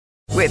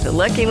With the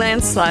Lucky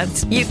Land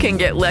Slots, you can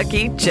get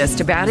lucky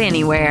just about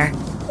anywhere.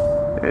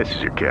 This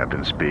is your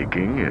captain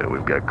speaking.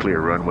 We've got clear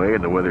runway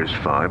and the weather's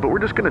fine, but we're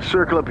just going to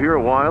circle up here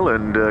a while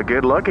and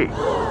get lucky.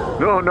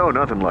 No,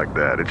 nothing like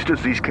that. It's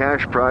just these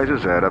cash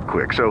prizes add up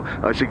quick. So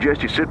I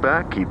suggest you sit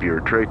back, keep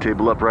your tray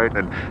table upright,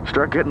 and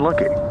start getting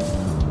lucky.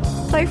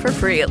 Play for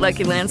free at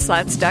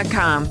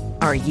LuckyLandSlots.com.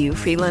 Are you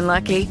feeling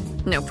lucky?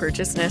 No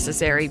purchase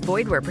necessary.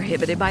 Void where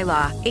prohibited by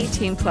law.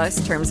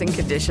 18+ terms and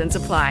conditions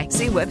apply.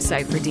 See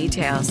website for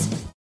details.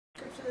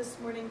 Scripture this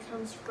morning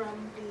comes from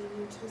the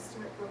New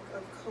Testament book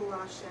of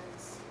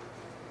Colossians.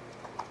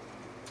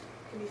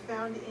 It can be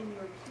found in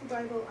your Pew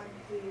Bible on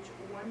page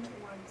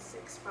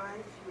 1165. If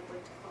you would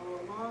like to follow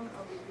along,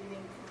 I'll be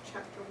reading from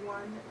chapter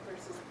 1,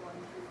 verses 1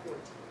 through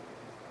 14.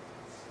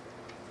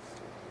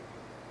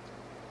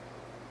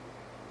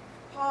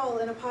 Paul,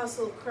 an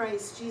apostle of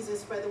Christ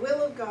Jesus, by the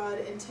will of God,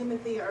 and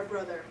Timothy, our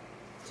brother,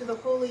 to the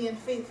holy and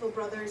faithful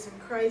brothers in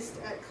Christ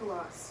at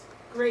Colossus,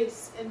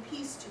 grace and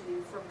peace to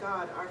you from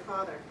God our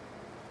Father.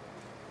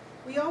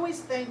 We always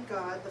thank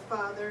God, the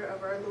Father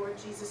of our Lord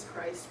Jesus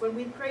Christ, when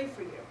we pray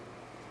for you,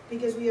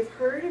 because we have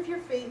heard of your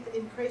faith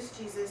in Christ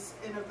Jesus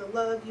and of the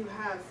love you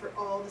have for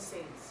all the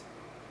saints,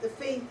 the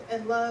faith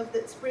and love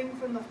that spring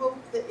from the hope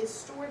that is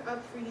stored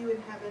up for you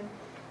in heaven,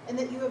 and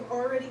that you have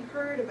already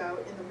heard about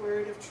in the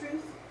word of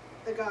truth,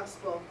 the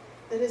gospel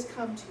that has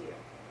come to you.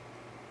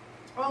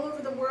 All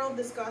over the world,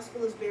 this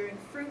gospel is bearing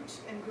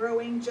fruit and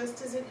growing,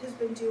 just as it has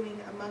been doing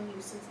among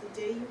you since the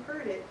day you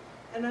heard it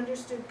and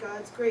understood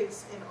God's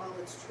grace in all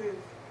its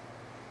truth.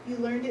 You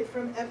learned it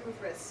from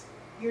Epaphras,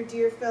 your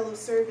dear fellow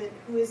servant,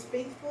 who is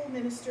faithful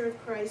minister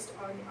of Christ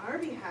on our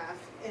behalf,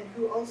 and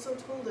who also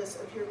told us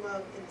of your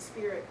love in the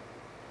Spirit.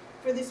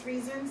 For this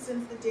reason,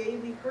 since the day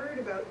we heard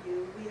about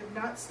you, we have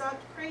not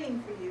stopped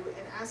praying for you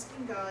and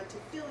asking God to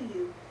fill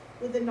you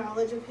with the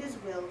knowledge of his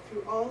will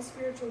through all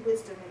spiritual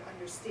wisdom and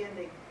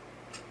understanding.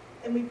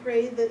 And we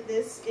pray that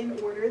this in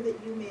order that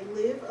you may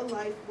live a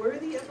life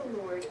worthy of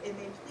the Lord and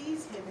may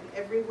please him in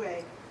every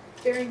way,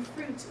 bearing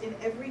fruit in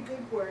every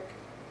good work,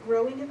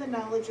 growing in the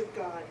knowledge of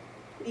God,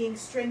 being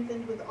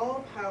strengthened with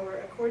all power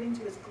according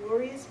to his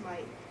glorious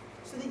might,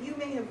 so that you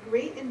may have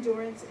great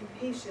endurance and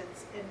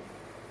patience, and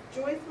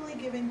joyfully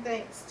giving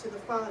thanks to the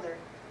Father,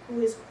 who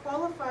has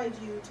qualified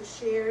you to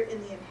share in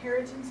the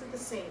inheritance of the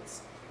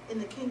saints in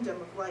the kingdom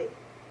of light.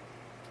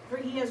 For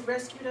he has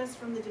rescued us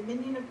from the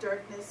dominion of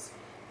darkness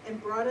and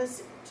brought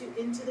us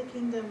into the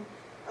kingdom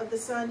of the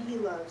Son he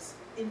loves,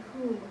 in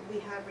whom we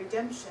have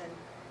redemption,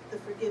 the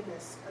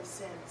forgiveness of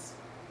sins.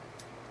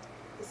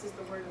 This is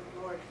the word of the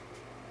Lord.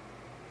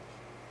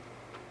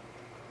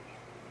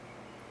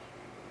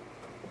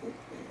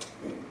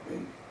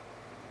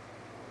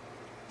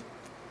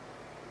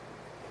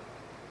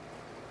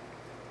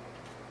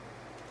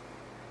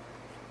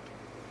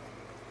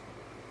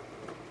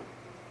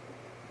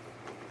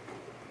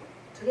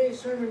 Today's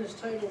sermon is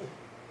titled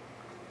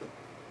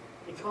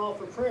A Call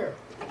for Prayer,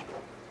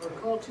 or a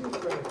Call to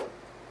Prayer.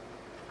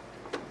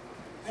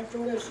 After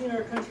what I've seen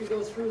our country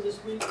go through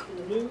this week in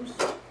the news,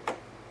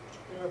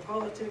 in our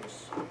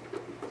politics,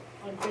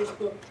 on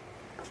Facebook,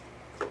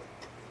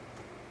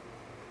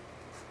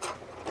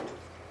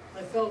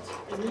 I felt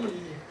a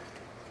need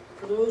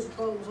for those who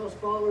call themselves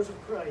followers of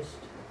Christ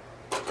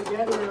to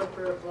gather in our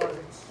prayer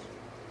closets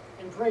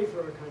and pray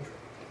for our country,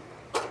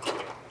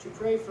 to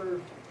pray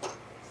for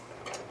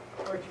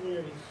our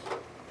communities.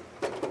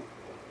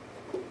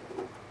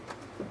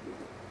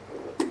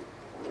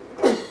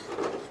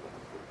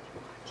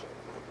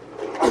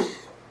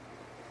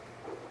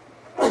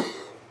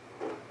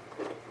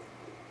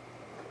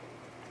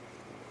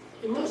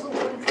 In Muslim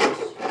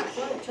countries,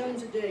 5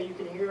 times a day you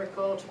can hear a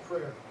call to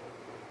prayer.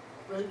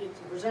 It's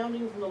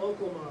resounding from the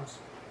local mosque.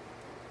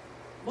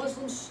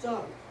 Muslims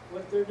stop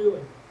what they're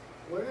doing,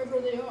 wherever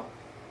they are,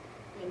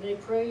 and they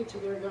pray to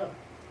their God.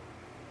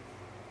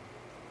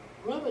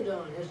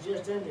 Ramadan has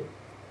just ended.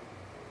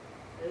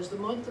 It is the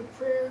month of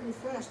prayer and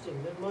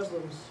fasting that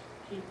Muslims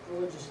keep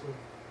religiously.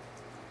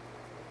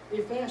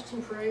 They fast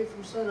and pray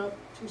from sunup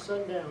to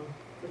sundown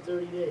for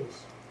 30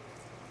 days,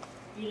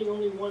 eating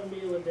only 1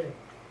 meal a day.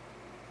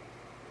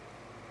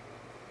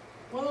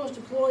 While I was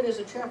deployed as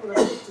a chaplain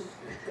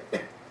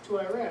to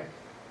Iraq,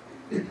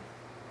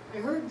 I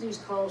heard these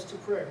calls to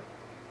prayer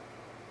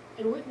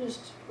and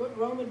witnessed what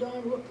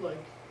Ramadan looked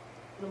like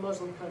in a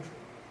Muslim country.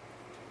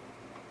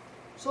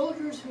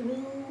 Soldiers who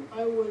knew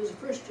I was a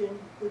Christian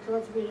would come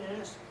up to me and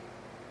ask,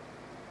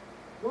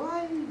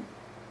 why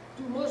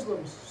do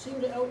Muslims seem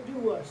to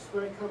outdo us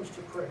when it comes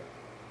to prayer?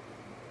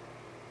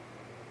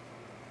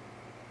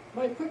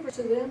 My quick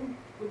response to them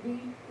would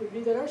be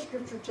that our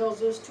scripture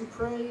tells us to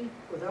pray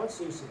without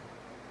ceasing,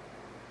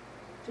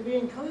 to be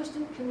in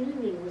constant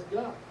communion with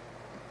God.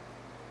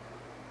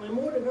 My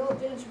more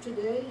developed answer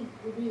today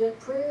would be that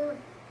prayer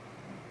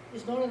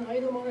is not an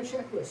item on a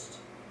checklist,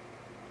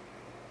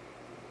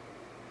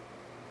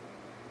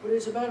 but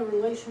it's about a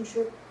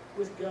relationship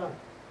with God.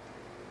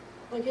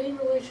 Like any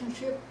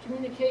relationship,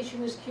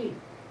 communication is key.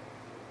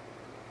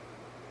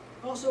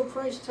 Also,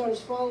 Christ taught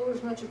his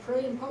followers not to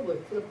pray in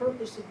public for the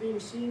purpose of being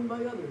seen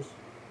by others.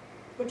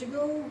 but to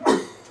go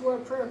to our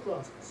prayer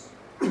closets.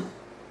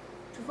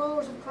 To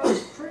followers of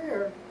Christ,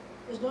 prayer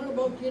is not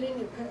about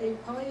getting a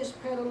pious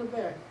pat on the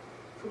back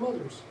from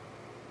others,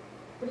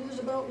 but it is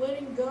about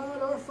letting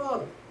God, our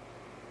Father,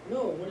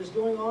 know what is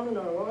going on in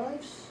our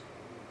lives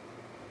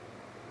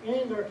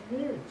and our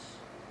communities,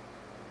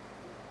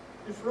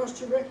 and for us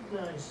to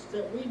recognize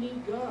that we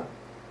need God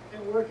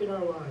at work in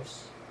our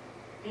lives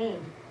and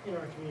in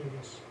our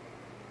communities.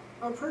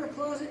 Our prayer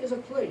closet is a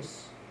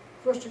place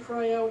for us to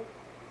cry out,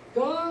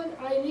 God,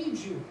 I need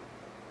you.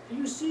 Do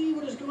you see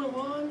what is going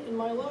on in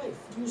my life?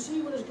 Do you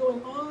see what is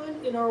going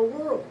on in our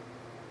world?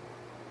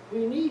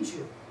 We need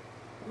you.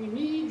 We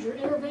need your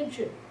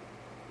intervention.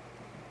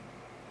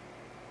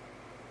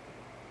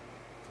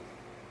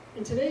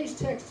 In today's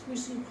text, we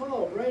see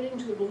Paul writing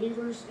to the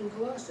believers in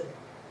Colossae.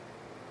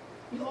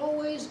 He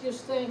always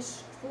gives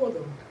thanks for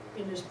them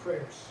in his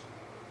prayers.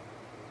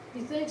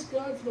 He thanks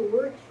God for the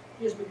work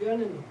he has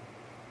begun in them,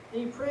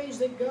 and he prays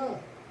that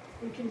God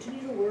would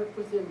continue to work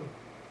within them.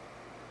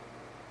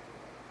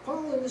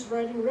 Paul in this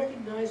writing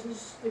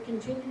recognizes the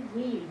continued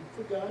need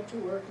for God to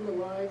work in the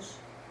lives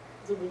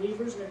of the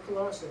believers at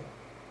Colossae.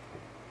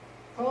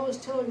 Paul is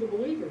telling the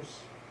believers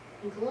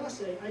in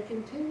Colossae, I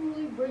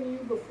continually bring you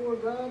before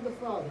God the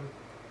Father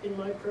in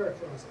my prayer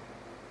closet.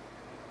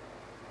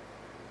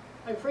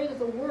 I pray that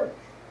the work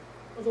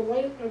of the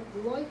light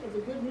of the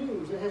good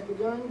news that has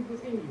begun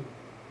within you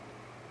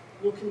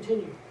will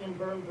continue and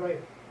burn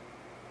brighter.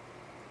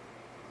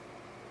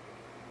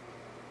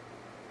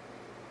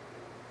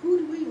 Who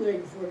do we lay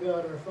before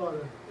God our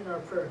Father in our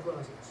prayer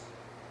closets?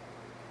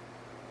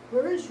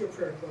 Where is your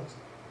prayer closet?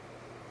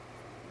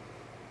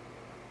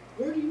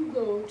 Where do you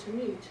go to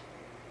meet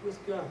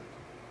with God?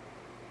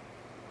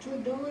 To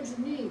acknowledge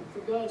the need for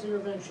God's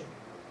intervention.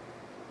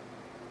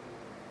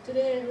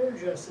 Today I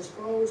urge us as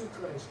followers of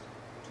Christ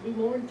to be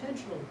more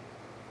intentional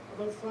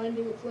about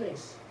finding a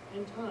place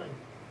and time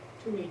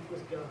to meet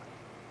with God.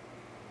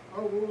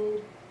 Our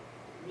world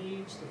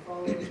needs the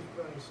followers of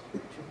Christ to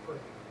pray.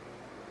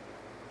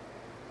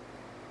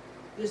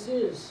 This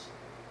is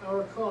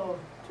our call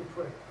to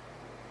prayer.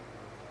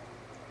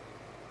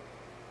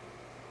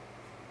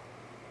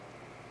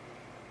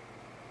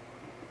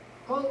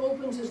 Paul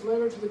opens his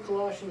letter to the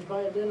Colossians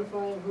by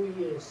identifying who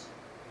he is,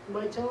 and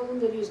by telling them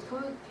that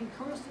he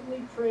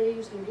constantly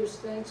prays and gives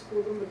thanks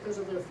for them because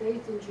of their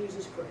faith in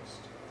Jesus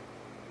Christ.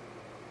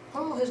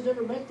 Paul has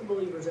never met the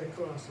believers at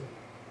Colossae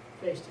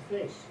face to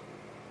face,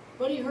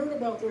 but he heard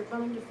about their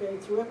coming to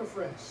faith through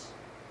Epaphras.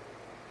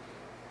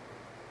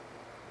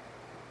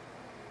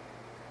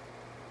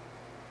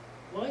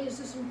 Why is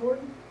this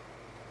important?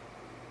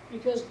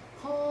 Because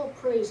Paul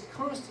prays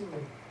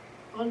constantly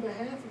on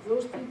behalf of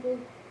those people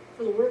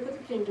for the work of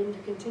the kingdom to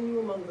continue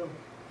among them,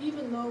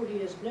 even though he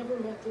has never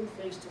met them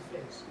face to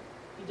face.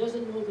 He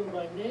doesn't know them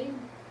by name.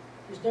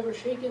 He's never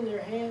shaken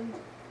their hand.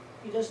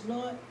 He does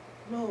not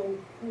know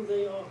who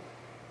they are.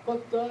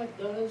 But God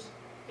does,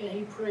 and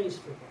he prays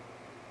for them.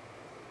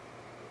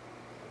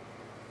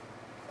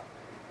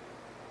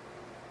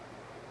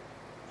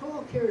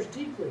 Paul cares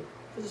deeply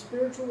for the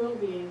spiritual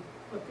well-being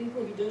of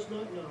people he does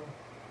not know,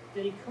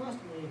 that he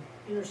constantly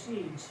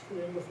intercedes for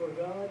them before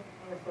God,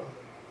 our Father.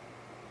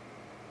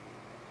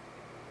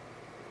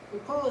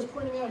 What Paul is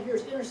pointing out here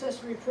is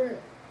intercessory prayer.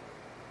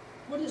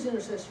 What is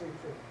intercessory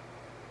prayer?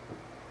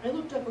 I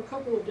looked up a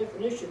couple of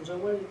definitions on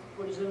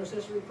what is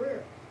intercessory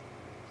prayer.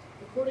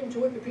 According to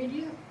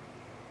Wikipedia,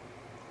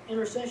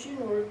 intercession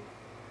or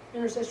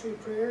intercessory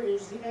prayer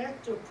is the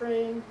act of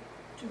praying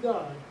to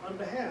God on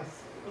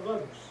behalf of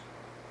others.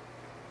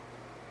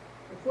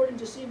 According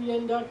to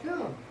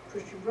CBN.com,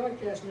 Christian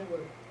Broadcast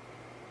Network,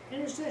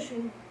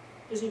 intercession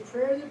is a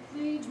prayer that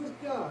pleads with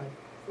God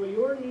for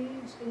your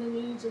needs and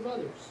the needs of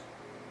others.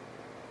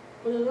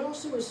 But it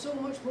also is so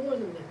much more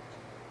than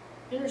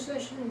that.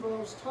 Intercession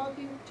involves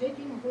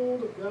taking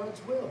hold of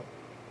God's will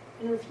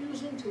and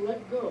refusing to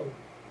let go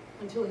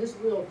until his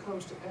will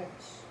comes to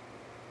pass.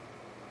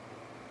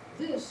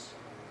 This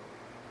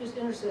is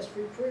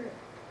intercessory prayer.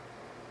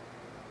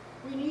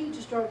 We need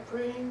to start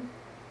praying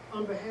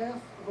on behalf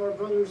of our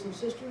brothers and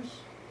sisters,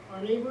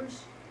 our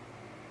neighbors,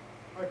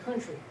 our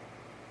country,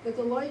 that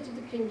the light of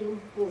the kingdom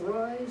will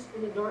rise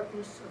in the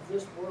darkness of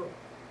this world.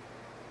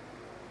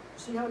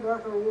 See how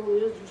dark our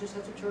world is? You just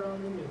have to turn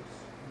on the news.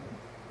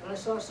 And I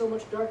saw so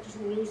much darkness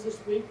in the news this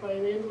week, by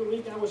the end of the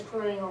week I was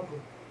crying uncle.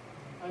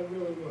 I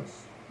really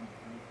was.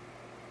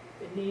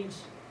 It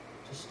needs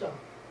to stop.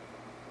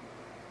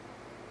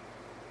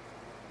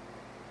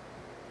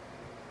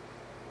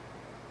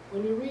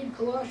 When you read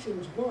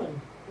Colossians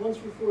 1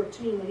 through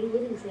 14, the New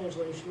Living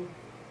Translation,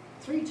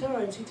 3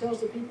 times he tells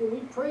the people,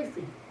 we pray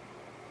for you.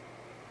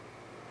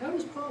 How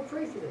does Paul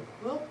pray for them?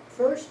 Well,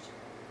 first,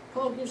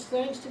 Paul gives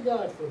thanks to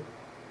God for them.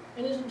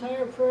 And his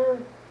entire prayer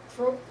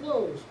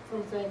flows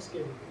from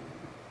thanksgiving.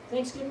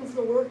 Thanksgiving for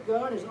the work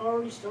God has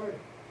already started.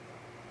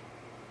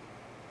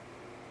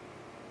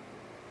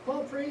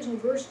 Paul prays in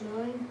verse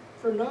 9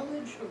 for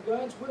knowledge of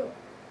God's will.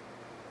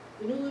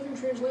 The New Living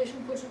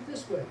Translation puts it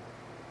this way.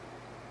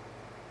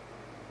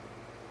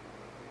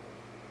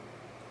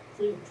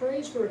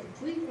 prays for a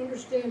complete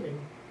understanding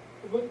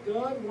of what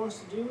God wants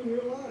to do in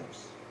your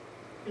lives.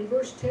 In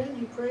verse 10,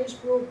 he prays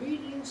for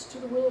obedience to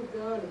the will of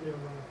God in their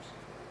lives.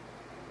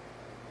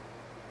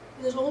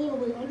 It is only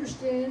when we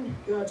understand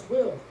God's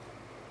will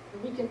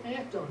that we can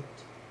act on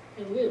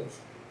it and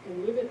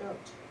live it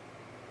out.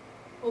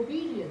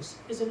 Obedience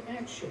is an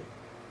action.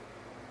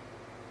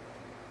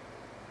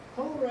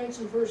 Paul writes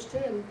in verse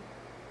 10,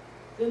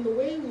 "Then the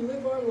way we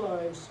live our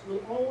lives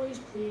will always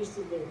please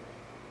the Lord.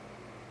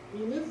 We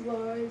live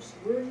lives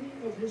worthy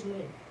of his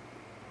name."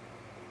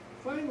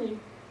 Finally,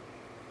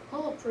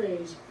 Paul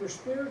prays for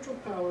spiritual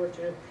power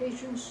to have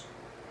patience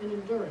and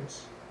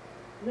endurance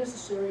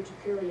necessary to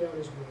carry out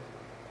his will,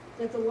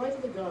 that the light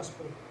of the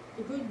gospel,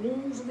 the good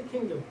news of the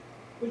kingdom,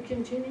 would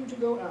continue to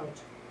go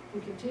out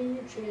and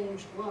continue to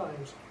change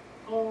lives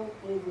all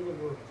over the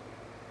world.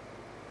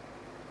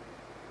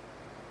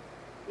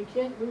 We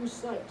can't lose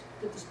sight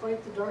that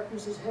despite the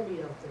darkness is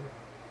heavy out there,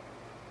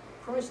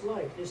 Christ's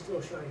light is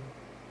still shining.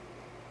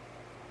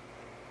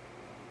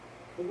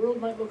 The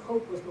world might look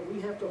hopeless, but we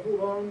have to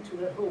hold on to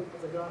that hope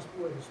of the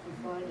gospel that we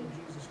find in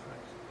Jesus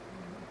Christ.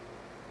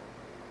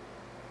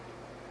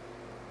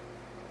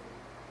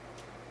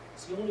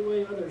 It's the only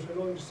way others are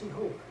going to see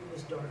hope in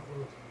this dark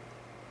world.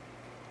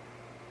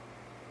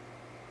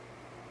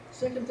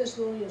 2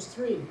 Thessalonians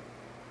 3,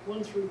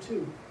 1 through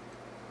 2.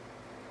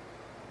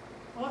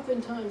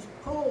 Oftentimes,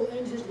 Paul will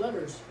end his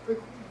letters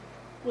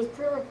with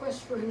prayer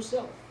requests for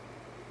himself.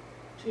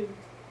 He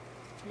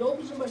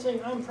opens them by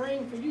saying, "I'm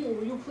praying for you.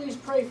 Will you please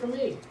pray for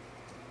me?"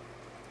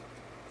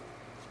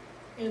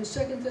 And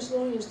 2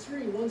 Thessalonians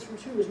 3, 1 through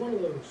 2 is one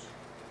of those.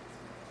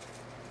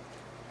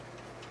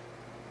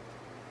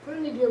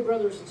 Finally, dear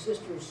brothers and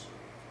sisters,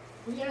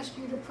 we ask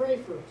you to pray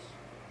for us.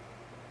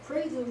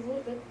 Pray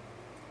that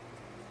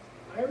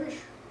Irish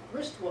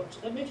wristwatch.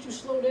 That makes you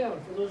slow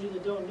down, for those of you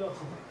that don't know.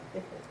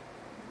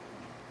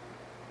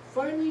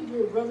 Finally,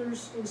 dear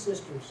brothers and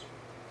sisters,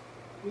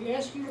 we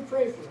ask you to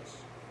pray for us.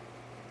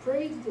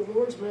 Pray that the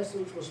Lord's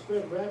message will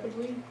spread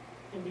rapidly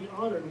and be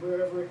honored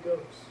wherever it goes,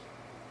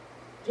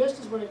 just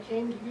as when it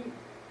came to you.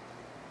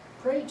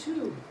 Pray,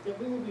 too, that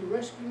we will be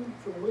rescued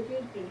from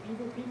wicked and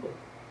evil people,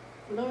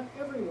 for not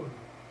everyone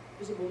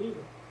is a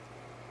believer.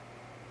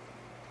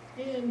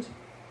 And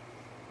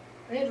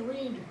I had to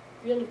read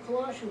the end of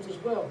Colossians as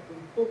well, the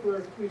book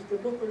we're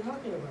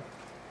talking about.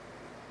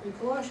 In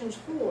Colossians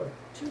 4,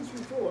 2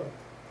 through 4,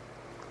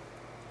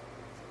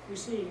 we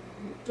see,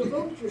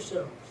 "Devote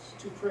yourselves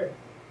to prayer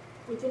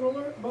with an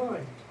alert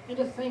mind and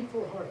a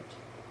thankful heart.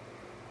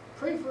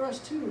 Pray for us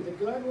too, that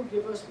God will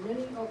give us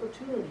many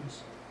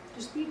opportunities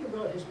to speak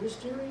about his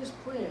mysterious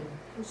plan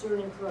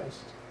concerning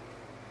Christ.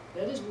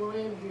 That is why I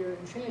am here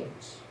in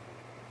chains.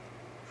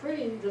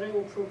 Pray that I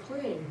will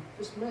proclaim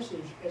this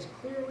message as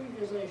clearly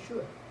as I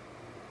should."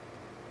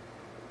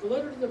 The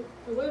letter to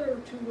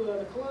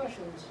the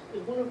Colossians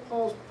is one of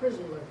Paul's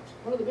prison letters,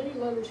 one of the many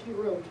letters he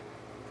wrote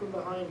from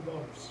behind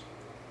bars,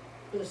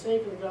 for the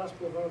sake of the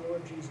gospel of our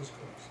Lord Jesus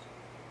Christ.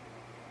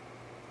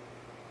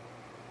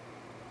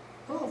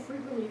 Paul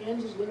frequently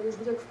ends his letters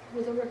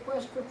with a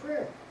request for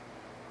prayer.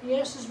 He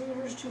asks his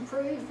readers to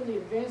pray for the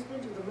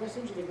advancement of the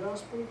message of the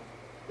gospel,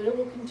 that it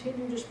will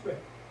continue to spread.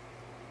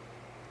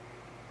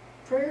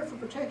 Prayer for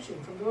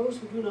protection from those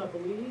who do not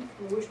believe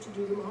and wish to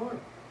do them harm.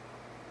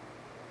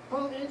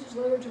 Paul ends his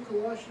letter to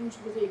Colossians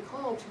with a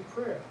call to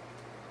prayer.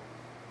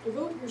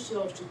 Devote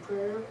yourselves to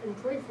prayer and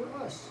pray for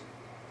us,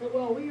 that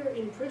while we are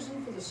in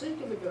prison for the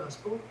sake of the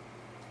gospel,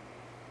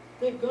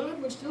 that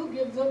God would still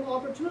give them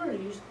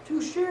opportunities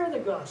to share the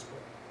gospel,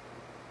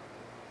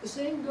 the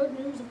same good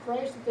news of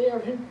Christ that they are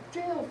in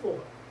jail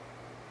for.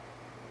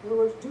 In other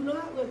words, do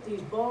not let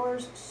these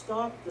bars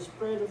stop the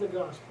spread of the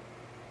gospel.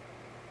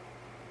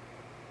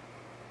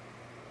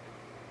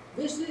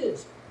 This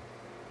is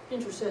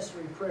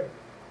intercessory prayer.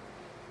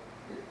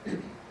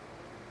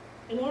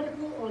 An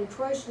article on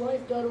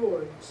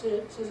ChristLife.org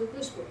says it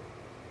this way: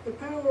 "The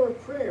power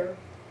of prayer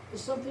is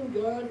something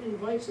God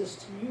invites us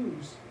to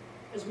use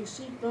as we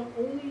seek not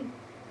only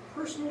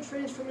personal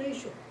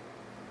transformation,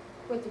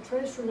 but the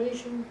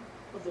transformation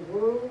of the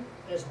world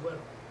as well.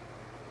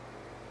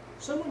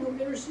 Someone who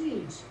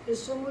intercedes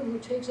is someone who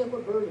takes up a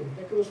burden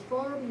that goes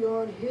far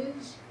beyond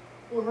his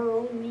or her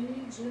own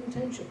needs and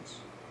intentions."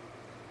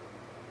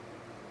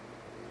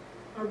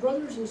 Our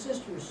brothers and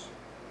sisters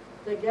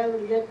that gather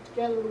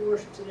to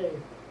worship today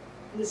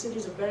in the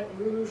cities of Baton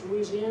Rouge,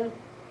 Louisiana,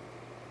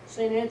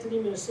 St. Anthony,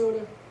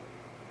 Minnesota,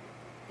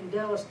 and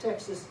Dallas,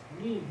 Texas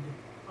need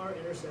our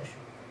intercession.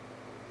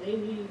 They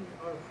need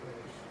our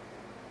prayers.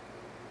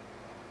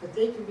 That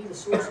they can be the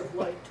source of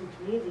light to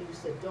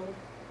communities that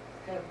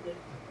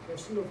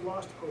seem to have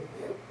lost hope.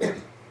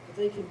 That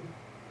they can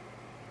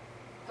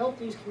help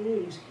these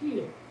communities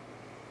heal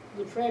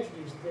the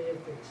tragedies that they have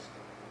faced.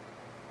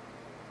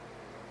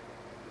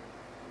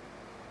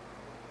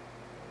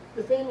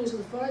 The families of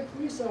the 5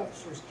 police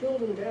officers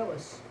killed in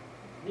Dallas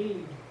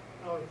need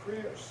our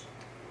prayers.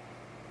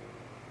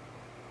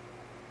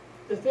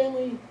 The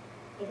family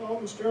of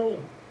Alton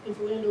Sterling and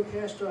Philando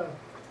Castile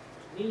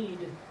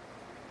need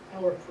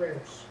our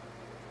prayers.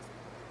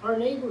 Our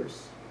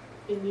neighbors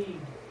in need,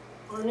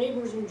 our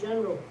neighbors in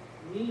general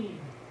need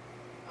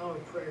our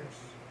prayers.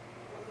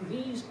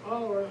 These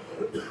are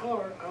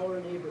our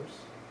neighbors.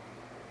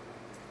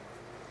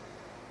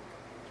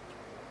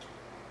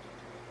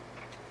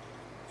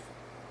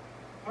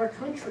 Our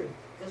country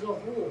as a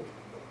whole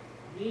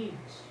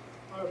needs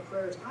our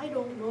prayers. I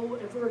don't know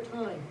ever a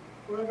time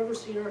where I've ever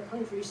seen our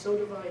country so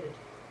divided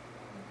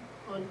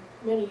on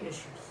many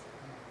issues.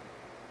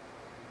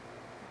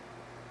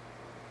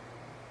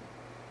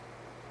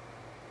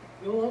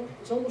 You know,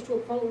 it's almost to a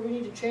point where we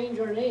need to change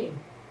our name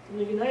from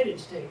the United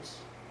States.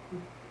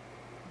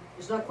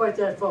 It's not quite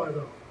that far,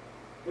 though.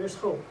 There's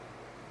hope.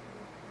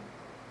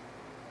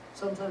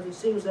 Sometimes it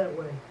seems that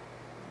way,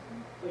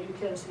 but you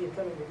can see it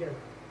coming together.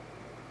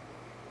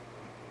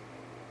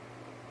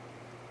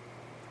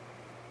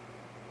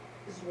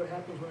 This is what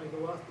happens when I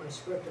go off my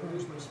script and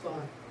lose my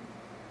spot.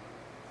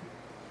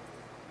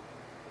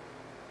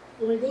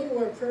 When we go to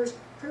our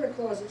prayer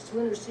closets to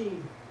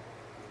intercede,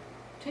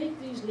 take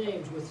these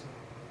names with you.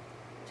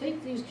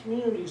 Take these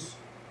communities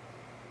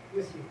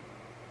with you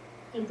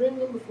and bring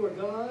them before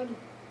God,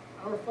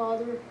 our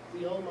Father,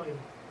 the Almighty.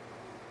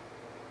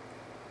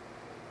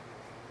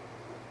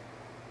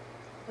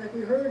 Like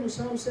we heard in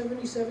Psalm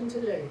 77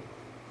 today,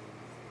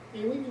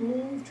 may we be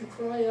moved to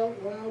cry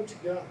out loud to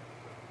God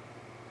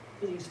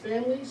for these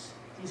families,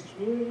 these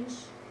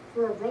communities,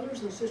 for our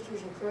brothers and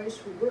sisters in Christ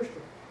who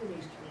worship in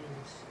these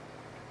communities,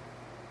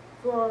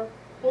 for our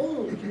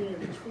own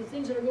communities, for the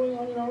things that are going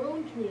on in our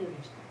own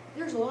communities.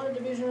 There's a lot of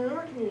division in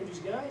our communities,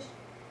 guys.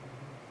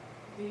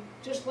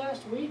 Just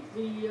last week,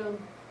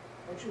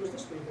 actually it was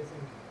this week, I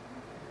think,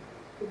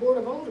 the Board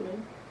of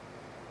Aldermen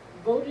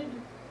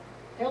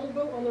held a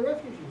vote on the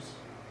refugees.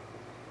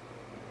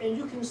 And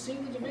you can see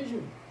the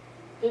division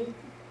that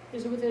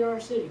is within our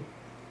city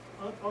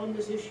on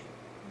this issue.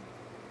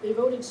 They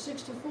voted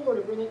 6-4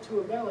 to bring it to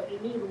a ballot.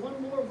 It needed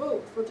one more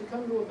vote for it to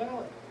come to a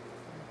ballot.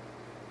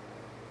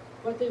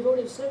 But they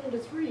voted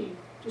 7-3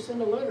 to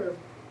send a letter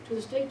to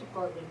the State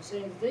Department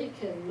saying they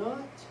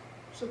cannot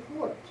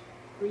support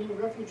bringing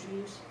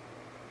refugees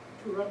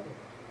to Rutland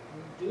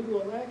due to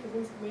a lack of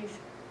information.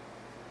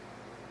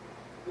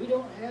 We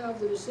don't have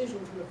the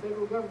decision from the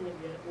federal government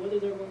yet whether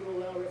they're going to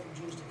allow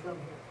refugees to come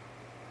here.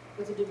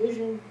 But the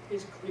division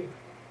is clear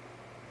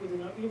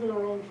within even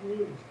our own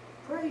communities.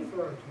 Pray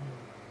for our community.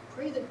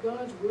 Pray that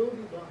God's will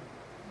be done.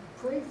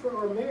 Pray for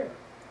our mayor.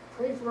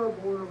 Pray for our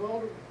Board of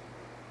Aldermen.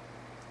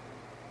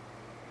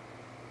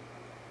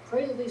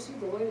 Pray that they see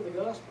the light of the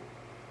gospel.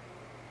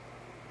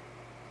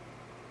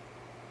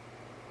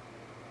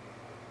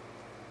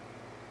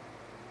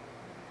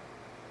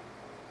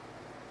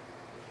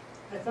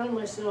 I found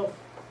myself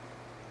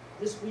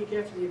this week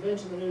after the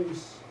events in the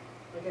news,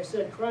 like I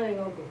said, crying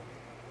uncle.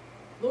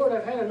 Lord,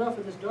 I've had enough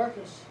of this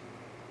darkness.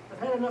 I've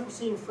had enough of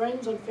seeing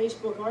friends on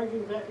Facebook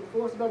arguing back and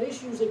forth about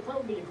issues they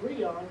probably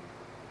agree on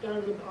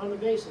on the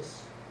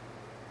basis.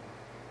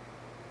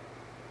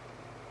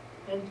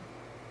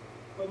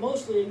 But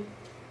mostly,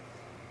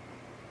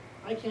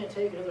 I can't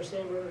take another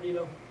San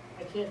Bernardino.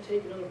 I can't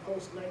take another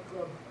Pulse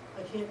nightclub.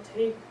 I can't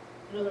take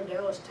another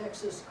Dallas,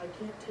 Texas. I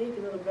can't take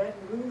another Baton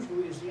Rouge,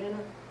 Louisiana,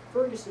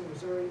 Ferguson,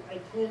 Missouri. I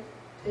can't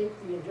take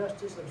the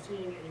injustice I'm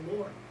seeing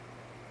anymore.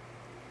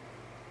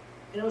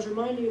 And I was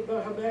reminded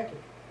about Habakkuk.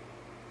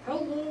 How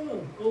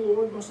long, O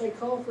Lord, must I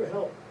call for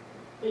help,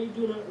 but you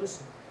do not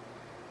listen?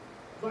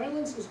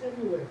 Violence is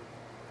everywhere,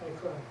 I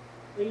cry,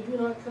 but you do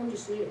not come to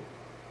save.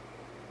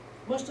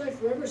 Must I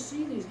forever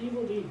see these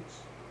evil deeds?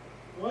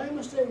 Why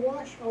must I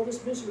watch all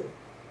this misery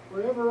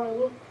wherever I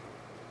look?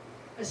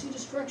 I see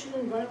destruction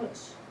and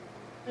violence.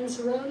 I am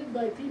surrounded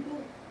by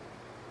people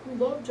who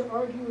love to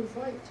argue and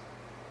fight.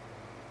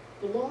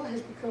 The law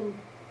has become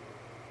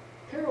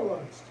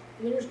paralyzed,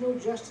 and there is no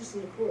justice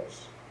in the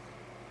courts.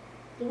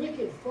 The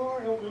wicked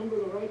far outnumber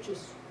the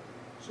righteous,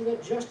 so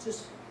that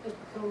justice has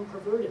become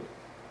perverted.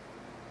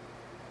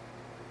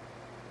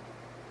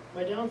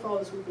 My downfall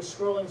this week was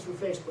scrolling through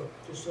Facebook,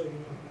 just so you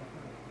know.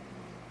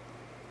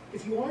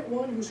 If you aren't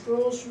one who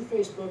scrolls through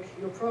Facebook,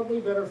 you're probably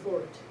better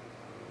for it.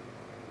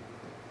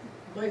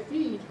 My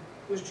feed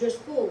was just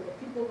full of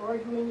people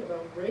arguing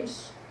about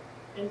race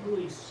and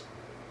police.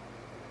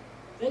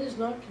 That is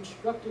not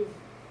constructive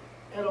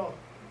at all.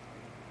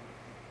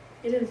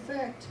 It, in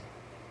fact,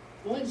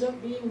 winds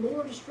up being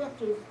more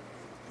destructive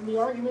than the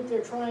argument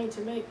they're trying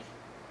to make.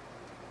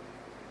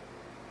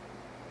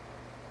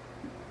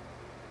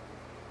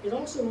 It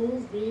also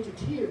moved me to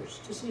tears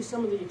to see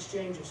some of the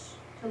exchanges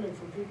coming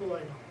from people I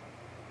know.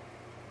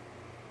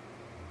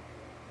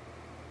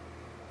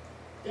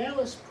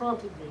 Dallas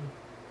prompted me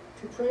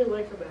to pray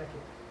like Habakkuk,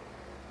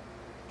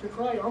 to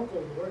cry,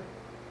 Uncle, Lord,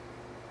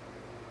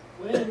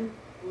 when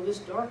will this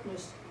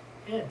darkness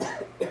end?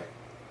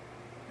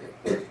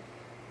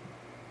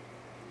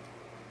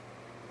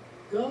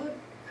 God,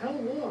 how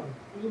long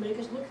will you make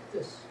us look at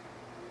this?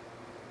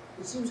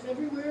 It seems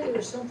everywhere there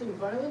is something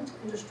violent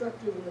and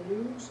destructive in the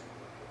news,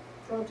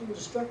 prompting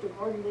destructive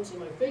arguments in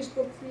my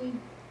Facebook feed.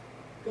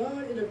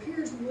 God, it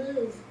appears we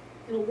live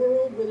in a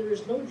world where there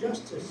is no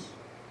justice.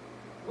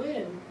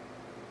 When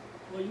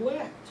will you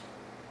act?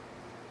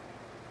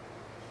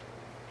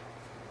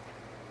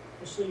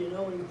 Just so you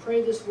know, when you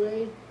pray this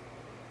way,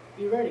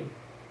 be ready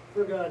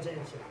for God's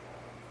answer.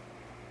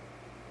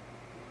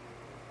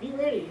 Be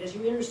ready as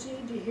you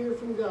intercede to hear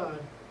from God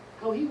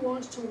how He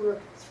wants to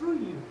work through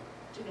you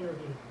to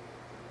intervene.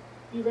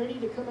 Be ready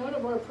to come out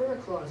of our prayer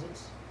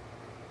closets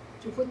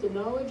to put the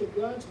knowledge of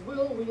God's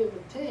will we have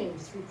obtained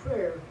through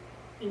prayer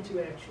into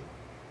action.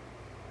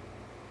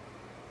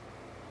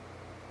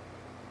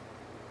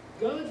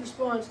 God's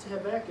response to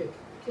Habakkuk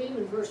came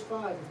in verse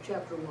 5 of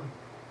chapter 1.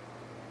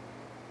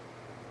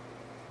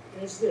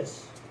 And it's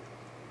this,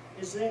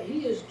 is that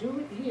he is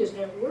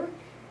at work,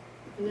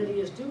 and that he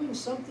is doing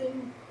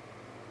something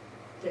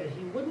that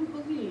he wouldn't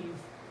believe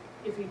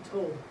if he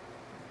told.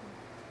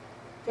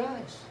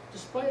 Guys,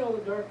 despite all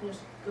the darkness,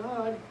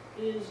 God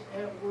is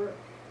at work.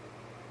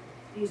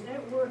 He's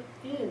at work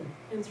in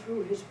and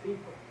through his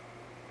people.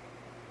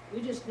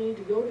 We just need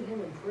to go to him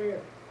in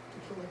prayer,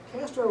 to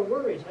cast our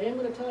worries. I am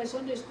going to tie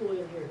Sunday school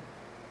in here.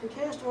 To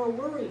cast our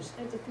worries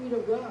at the feet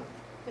of God.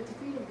 At the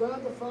feet of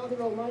God the Father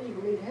Almighty,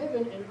 who made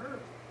heaven and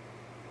earth.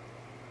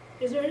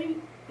 Is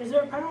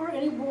there power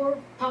any more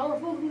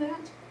powerful than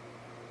that?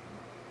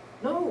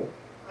 No,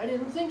 I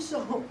didn't think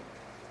so.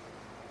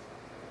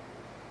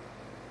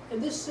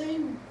 And this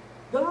same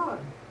God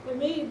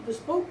that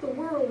spoke the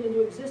world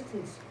into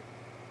existence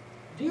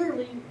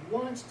dearly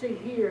wants to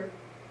hear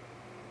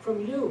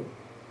from you,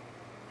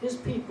 his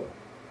people.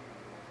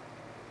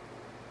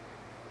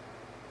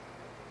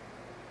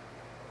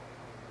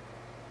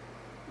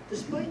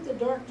 Despite the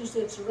darkness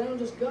that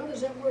surrounds us, God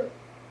is at work.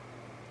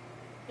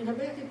 In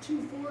Habakkuk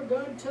 2:4,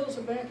 God tells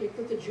Habakkuk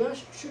that the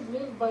just should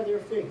live by their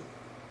faith.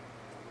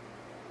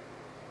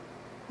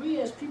 We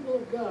as people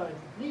of God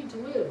need to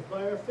live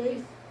by our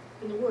faith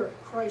in the work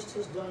Christ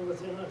has done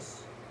within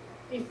us.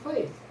 A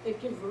faith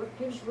that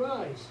gives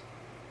rise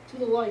to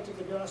the light of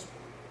the gospel.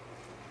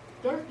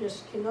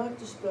 Darkness cannot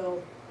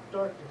dispel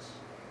darkness,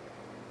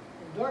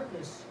 and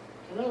darkness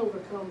cannot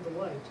overcome the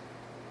light.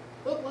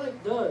 But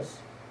light does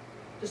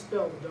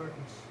dispel the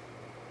darkness.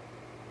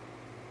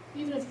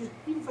 Even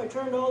if I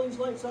turned all these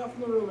lights off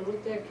in the room and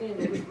lit that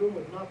candle, this room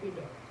would not be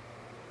dark.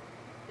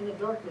 And the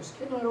darkness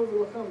cannot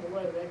overcome the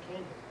light of that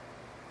candle.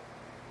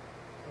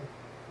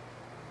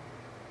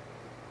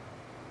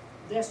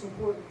 That's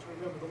important to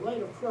remember. The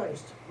light of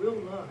Christ will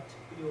not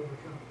be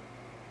overcome.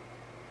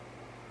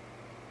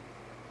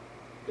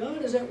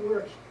 God is at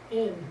work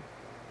in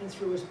and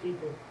through his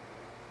people.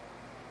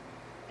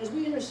 As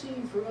we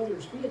intercede for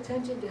others, be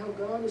attentive to how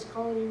God is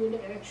calling you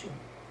into action.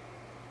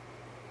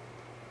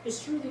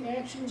 It's through the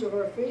actions of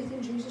our faith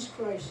in Jesus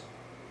Christ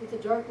that the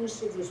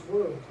darkness of this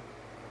world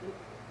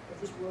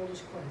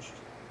is quenched.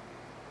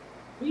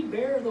 We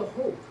bear the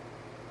hope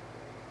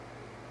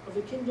of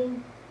the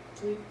kingdom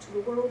to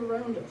the world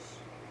around us.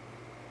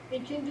 A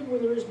kingdom where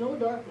there is no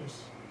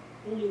darkness,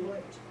 only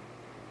light.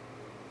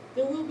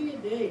 There will be a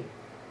day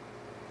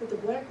that the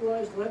Black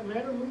Lives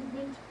Matter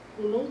movement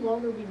will no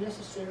longer be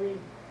necessary,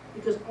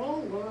 because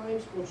all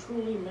lives will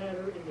truly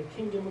matter in the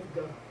kingdom of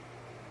God.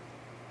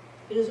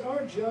 It is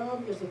our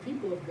job as the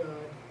people of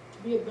God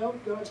to be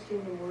about God's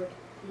kingdom work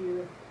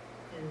here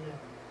and now.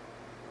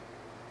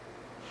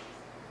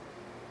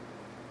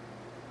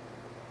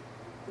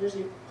 There's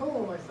a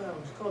poem I found,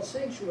 it's called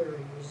Sanctuary.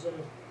 It was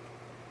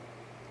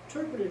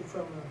interpreted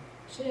from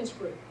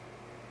Sanskrit,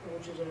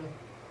 which is an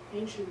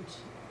ancient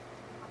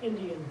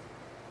Indian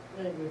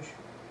language.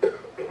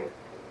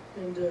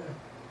 And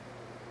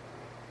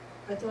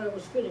I thought it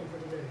was fitting for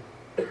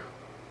today.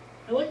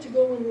 I like to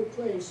go into a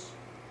place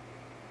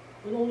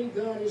when only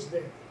God is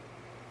there.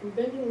 And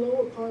bending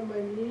low upon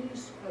my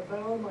knees, I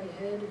bow my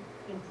head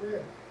in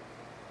prayer.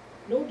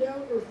 No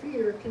doubt or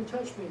fear can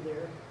touch me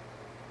there.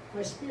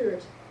 My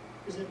spirit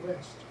is at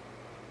rest.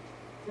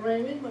 For I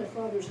am in my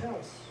Father's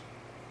house,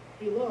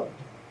 a loved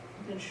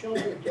and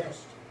sheltered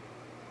guest.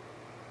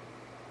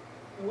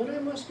 And when I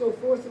must go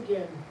forth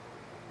again,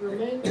 where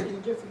men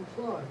indifferent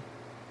plod,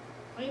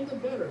 I am the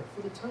better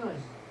for the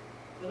time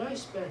that I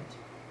spent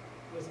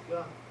with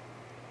God.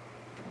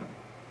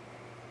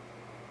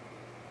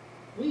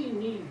 We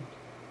need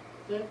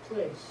that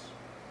place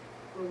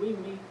where we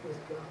meet with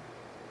God.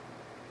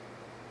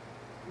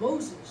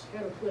 Moses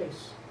had a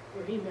place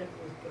where he met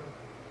with God.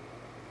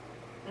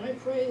 And I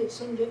pray that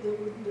someday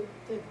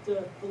that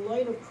the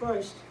light of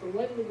Christ, the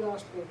light of the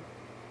gospel,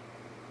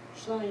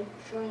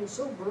 shines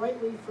so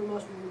brightly from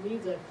us when we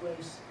leave that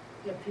place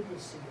that people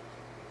see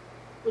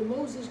it. When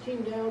Moses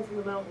came down from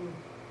the mountain,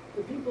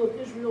 the people of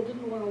Israel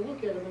didn't want to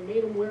look at him and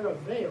made him wear a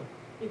veil,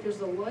 because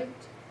the light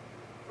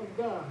of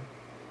God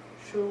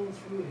shone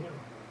through him.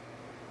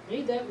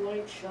 May that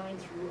light shine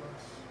through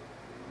us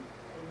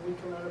when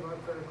we come out of our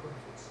prayer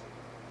closets.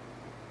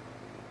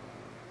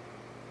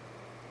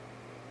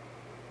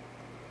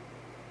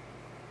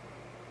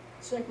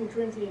 Second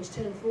Corinthians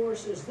 10:4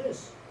 says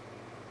this: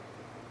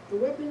 the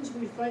weapons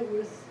we fight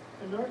with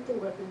are not the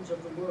weapons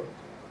of the world.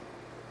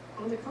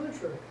 On the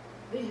contrary,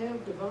 they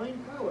have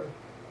divine power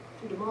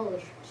to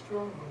demolish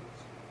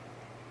strongholds.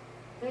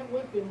 That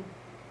weapon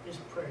is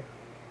prayer.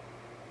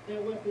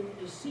 that weapon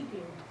is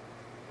seeking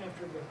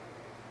after God.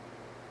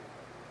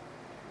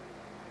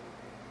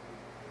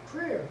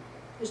 Prayer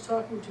is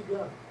talking to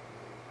God.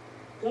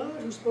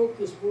 God who spoke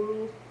this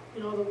world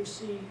and all that we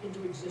see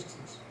into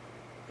existence.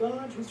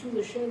 God who through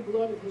the shed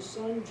blood of his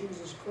Son,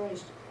 Jesus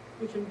Christ,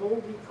 we can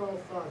boldly call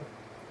Father.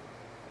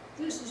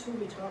 This is who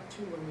we talk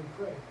to when we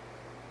pray,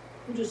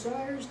 who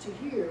desires to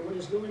hear what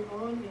is going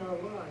on in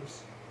our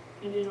lives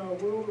and in our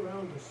world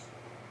around us.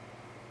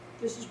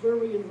 This is where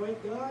we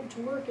invite God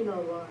to work in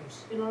our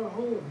lives, in our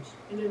homes,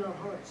 and in our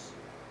hearts.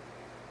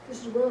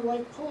 This is where,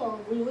 like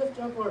Paul, we lift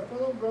up our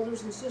fellow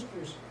brothers and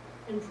sisters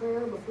in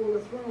prayer before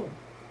the throne.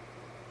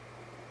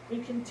 We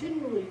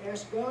continually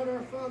ask God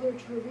our Father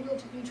to reveal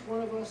to each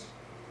one of us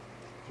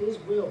his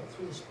will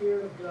through the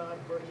Spirit of God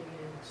working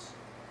in us.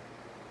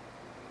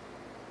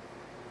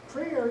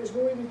 Prayer is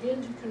where we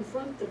begin to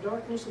confront the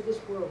darkness of this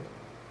world.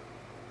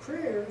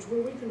 Prayer is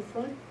where we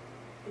confront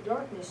the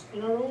darkness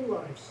in our own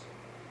lives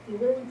and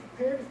where we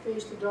prepare to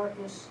face the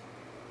darkness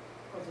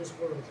of this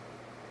world.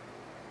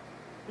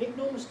 Make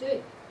no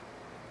mistake,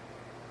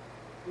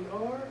 we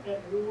are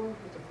at war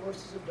with the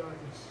forces of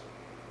darkness.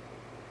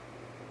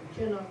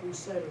 We cannot lose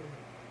sight of them.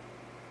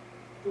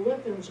 The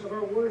weapons of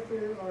our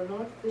warfare are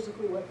not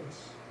physical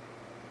weapons,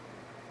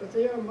 but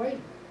they are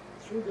mighty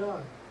through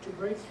God to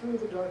break through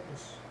the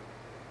darkness.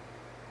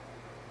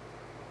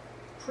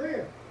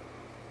 Prayer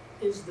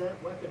is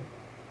that weapon.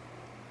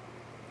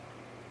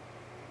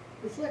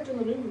 Reflect on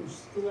the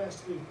news the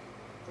last week,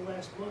 the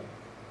last month.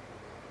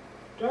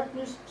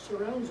 Darkness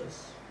surrounds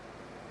us.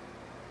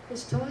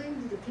 It's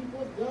time that the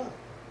people of God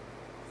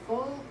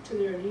fall to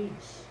their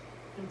knees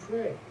and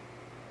pray.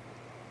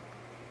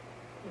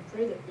 And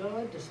pray that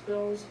God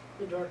dispels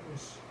the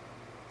darkness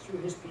through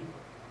his people.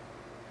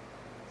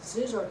 This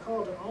is our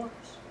call to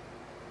arms.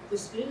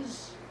 This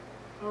is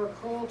our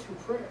call to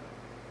prayer.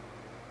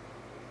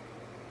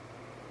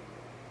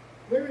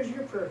 Where is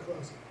your prayer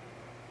closet?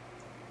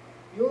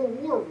 Your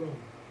war room?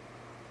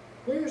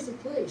 Where is the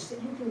place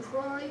that you can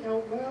cry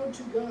out loud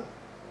to God?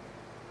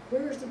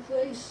 Where is the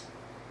place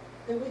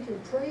that we can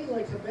pray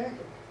like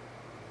Habakkuk?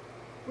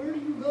 Where do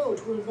you go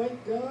to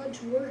invite God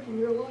to work in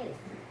your life,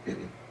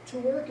 to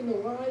work in the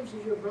lives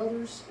of your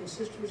brothers and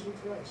sisters in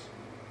Christ,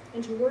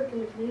 and to work in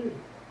the community?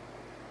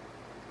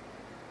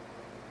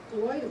 The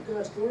light of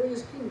God's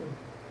glorious kingdom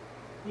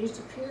needs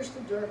to pierce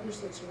the darkness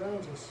that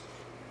surrounds us.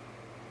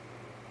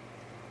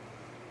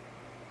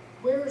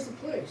 Where is the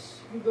place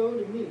you go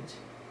to meet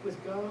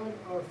with God,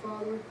 our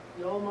Father,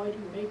 the Almighty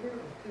Maker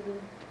of heaven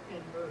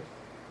and earth?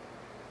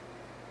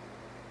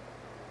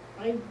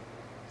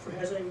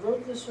 As I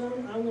wrote this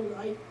sermon,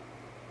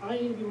 I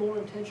need to be more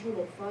intentional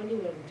about finding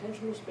that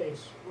intentional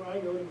space where I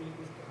go to meet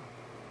with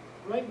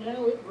God. Right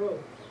now, it grows.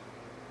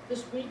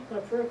 This week, my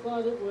prayer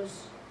closet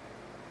was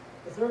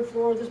the third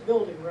floor of this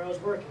building where I was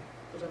working,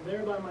 because I'm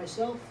there by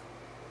myself,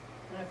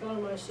 and I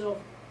found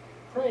myself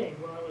praying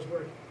while I was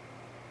working,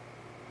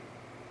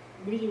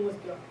 meeting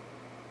with God.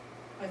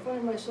 I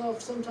find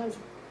myself sometimes,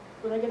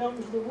 when I get out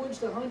into the woods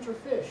to hunt or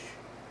fish,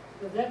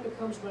 that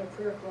becomes my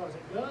prayer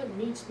closet. God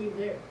meets me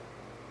there.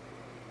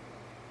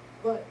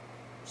 But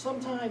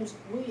sometimes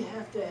we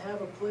have to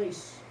have a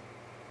place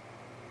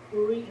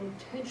where we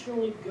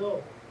intentionally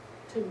go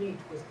to meet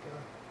with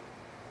God.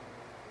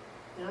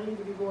 And I need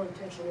to be more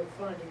intentional at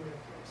finding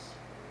that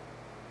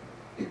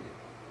place.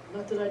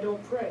 Not that I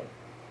don't pray,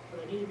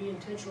 but I need to be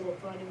intentional about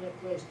finding that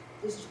place.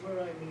 This is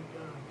where I meet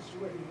God. This is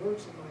where he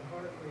works in my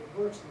heart, where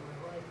he works in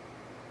my life,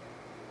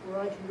 where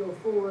I can go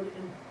forward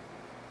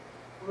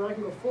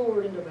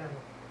into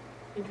battle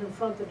and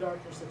confront the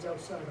darkness that's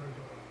outside our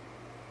door.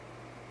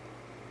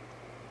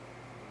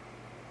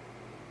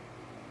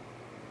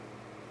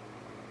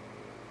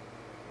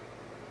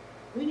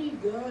 We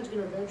need God's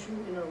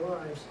intervention in our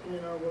lives and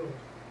in our world.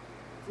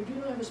 If we do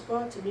not have a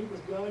spot to meet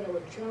with God, I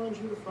would challenge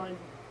you to find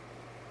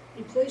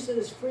a place that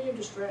is free of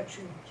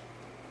distractions,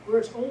 where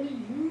it's only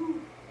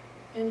you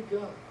and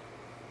God,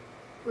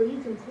 where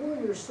you can pour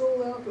your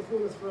soul out before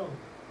the throne.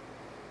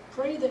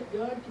 Pray that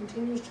God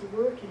continues to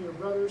work in your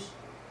brothers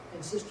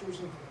and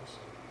sisters in Christ,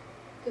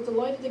 that the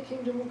light of the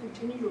kingdom will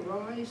continue to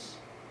rise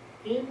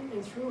in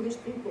and through his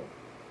people.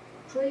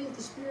 Pray that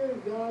the Spirit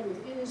of God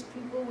within his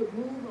people would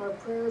move our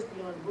prayers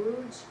beyond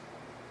words,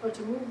 but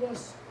to move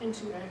us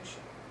into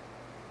action.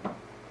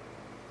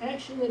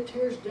 Action that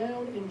tears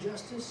down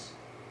injustice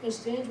and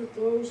stands with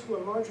those who are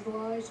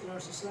marginalized in our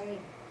society.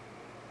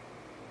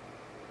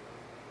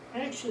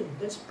 Action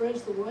that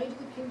spreads the light of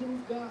the kingdom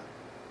of God.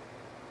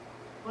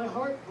 My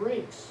heart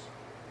breaks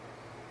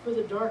for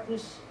the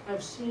darkness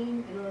I've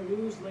seen in our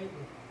news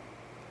lately.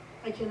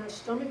 I cannot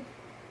stomach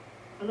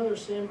another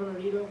San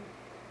Bernardino.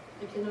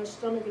 I cannot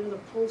stomach another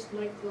Pulse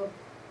nightclub.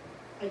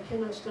 I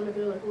cannot stomach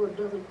another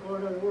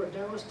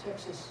Dallas,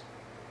 Texas.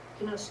 I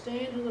cannot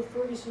stand another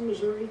Ferguson,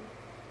 Missouri,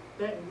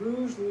 Baton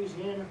Rouge,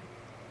 Louisiana,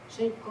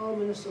 St. Paul,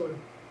 Minnesota.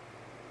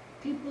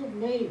 People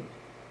made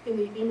in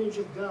the image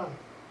of God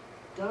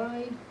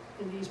died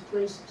in these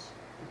places.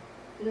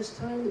 And it's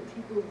time the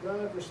people of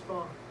God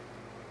respond.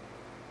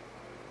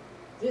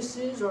 This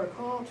is our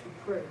call to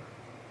prayer.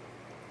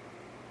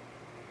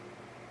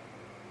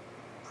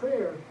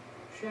 prayer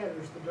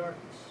shatters the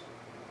darkness,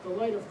 the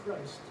light of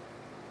Christ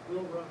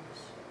will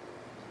rise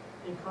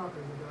and conquer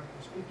the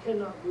darkness. We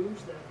cannot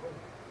lose that hope.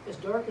 As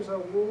dark as our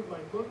world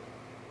might look,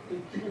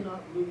 we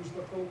cannot lose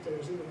the hope that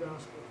is in the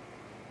gospel.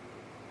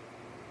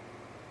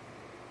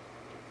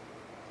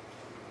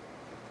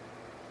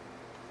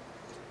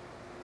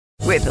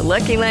 With the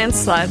Lucky Land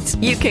Slots,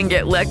 you can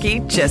get lucky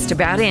just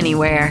about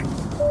anywhere.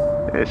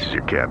 This is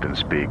your captain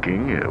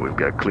speaking. We've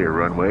got clear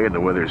runway and the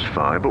weather's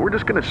fine, but we're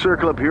just going to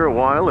circle up here a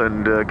while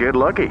and get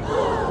lucky.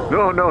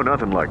 No,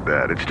 nothing like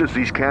that. It's just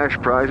these cash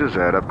prizes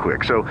add up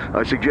quick. So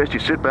I suggest you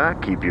sit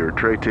back, keep your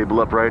tray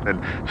table upright,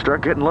 and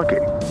start getting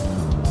lucky.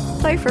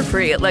 Play for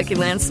free at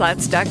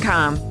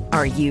LuckyLandSlots.com.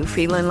 Are you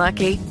feeling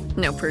lucky?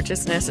 No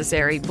purchase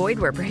necessary. Void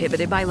where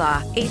prohibited by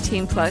law.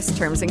 18+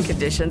 terms and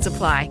conditions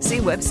apply. See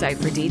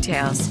website for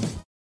details.